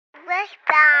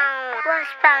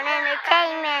Wishbone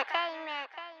Entertainment.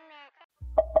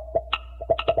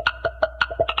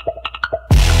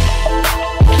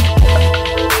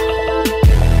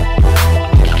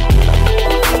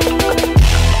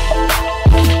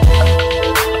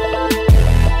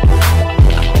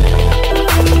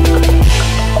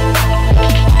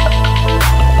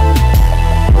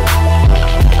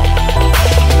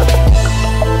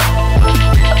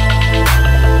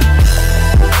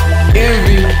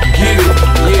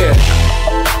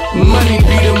 Money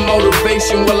be the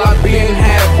motivation, well I be in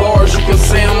half bars, you can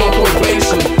say I'm on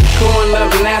probation. Throwing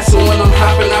up NASA when I'm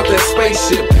hopping out that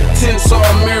spaceship. Tints all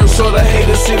mirrors so the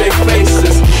haters see their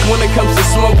faces. When it comes to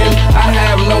smoking, I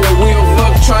have no will.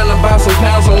 Fuck trying to buy some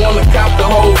pounds, I wanna cop the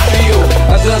whole field.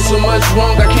 I done so much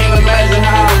wrong, I can't imagine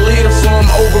how I live, so I'm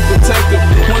overprotective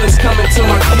when it's coming to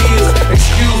my kids.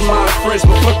 Excuse my French,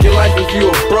 but fuck your life if you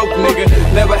a broke nigga.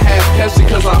 Never had Pepsi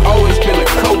cause I always been a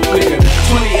coke nigga.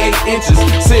 28 inches,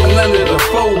 sitting under the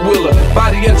four-wheeler.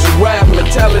 Body of giraffe,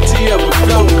 mentality of a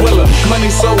go-willer. Money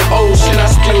so old, shit, I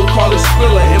still call it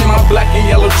Skrilla. In my black and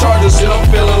yellow Charger, shit, I'm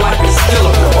feeling like a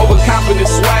stiller. Overconfident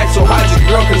swag, so hide your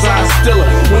girl cause I still her.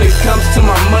 When it comes to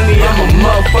my money, I'm a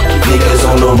motherfucking niggas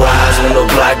on the rise, on the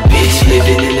block, bitch,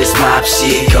 living in this mob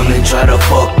shit. Come and try to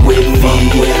fuck with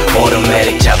me.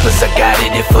 Automatic choppers, I got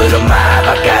it in for the mob.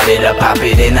 I got it, I pop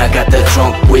it and I got the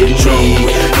trunk with me.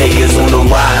 Niggas on the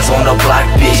rise, on the block,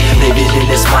 bitch, living in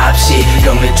this mob shit.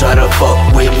 Come and try to fuck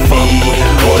with me.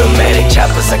 Automatic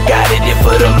choppers, I got it in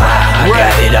for the mob. I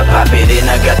got it, I pop it and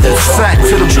I got the trunk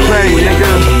with me.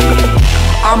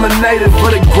 I'm a native for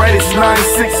the greatest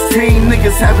 916.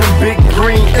 Niggas having big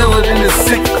green, iller than the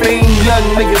sick fiend. Young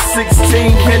niggas 16,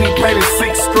 penny painted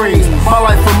 6 screens. My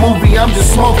life a movie, I'm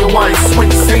just smoking while he switch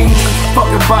scenes.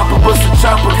 Fucking bopper, bust a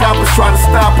chopper, coppers try to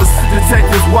stop us.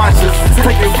 Detectives watch us,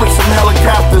 taking flicks from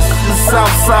helicopters. The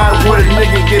south side where the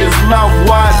nigga get his mouth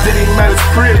wide. Did he met his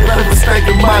crib, left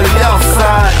mistaken body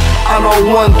outside. I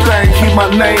know one thing, keep my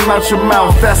name out your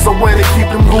mouth. That's the way to keep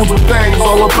them goons with things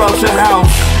all about your house.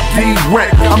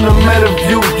 D-Rek, I'm the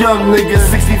Metaview young nigga,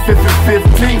 65th and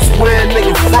 15th, where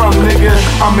nigga from, nigga.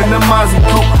 I'm in the Mozzie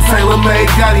coupe,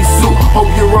 tailor-made Gotti suit. Hope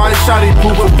you're right, shotty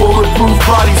proof with bulletproof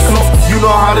body suits. You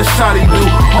know how the shotty do,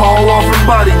 haul off and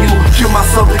body you. Kill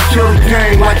myself to kill the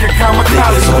game like a kamikaze.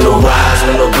 Niggas on the rise,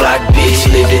 on the block, bitch,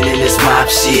 living in this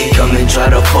mob shit. Come and try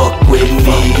to fuck with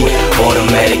me.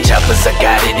 Automatic choppers, I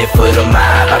got it in for the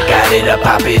mob. I got it, I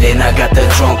pop it and I got the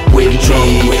trunk with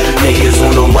me. Niggas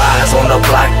on the rise, on the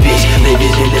block, bitch,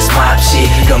 living in this mob shit.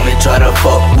 Come and try to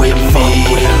fuck with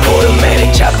me.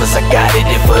 Automatic choppers, I got it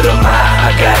in for the mob.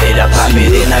 I got it, I pop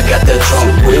it and I got the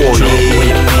trunk with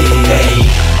me. Hey,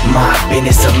 my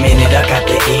business a minute, I got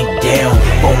the ink down.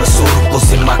 Pharmaceuticals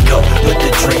in my cup, put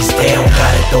the drinks down.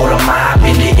 Gotta throw the mob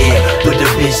in the air, put the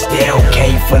bitch down.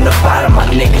 Came from the bottom, my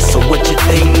nigga, so what you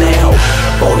think now?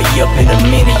 40 up in a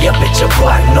minute, up at your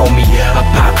block, know me. I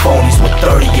pop phonies with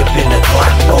 30 up in the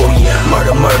Glock 40.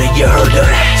 Murder, murder, you heard her,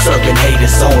 serving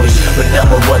haters only. But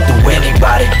I'ma run through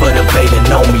anybody for the pay to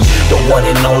know me. The one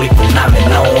and only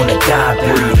phenomenon on the dime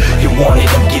breed. You wanted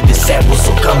them, give the samples,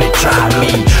 so come and try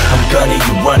me. I'm gunning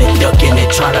you, running, ducking and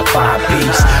trying to find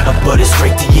peace. I put it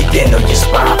straight to your den or your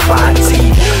spine, fine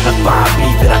teeth. I find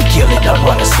beef and I kill it, I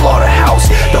run a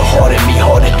slaughterhouse. The heart in me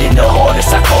harder than the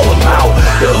hardest, I call them out.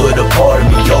 The hood a part of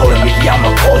me, all of me,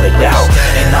 I'ma call it out.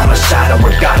 And I'ma shot them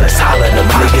regardless, holler them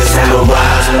niggas on the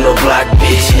rise, on the block,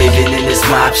 bitch, living in this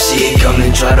mob shit. Come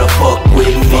and try to fuck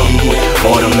with me.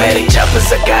 Automatic choppers,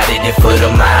 I got it in for the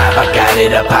mob. I got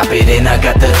it, I pop it and I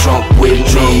got the trunk with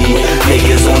me.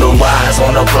 Niggas on the rise,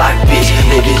 on the block, bitch,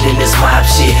 living in this mob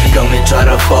shit. Come and try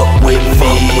to fuck with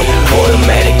me.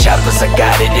 Automatic choppers, I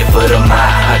got it in for the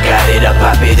mob. I got it, I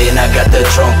pop it and I got the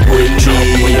trunk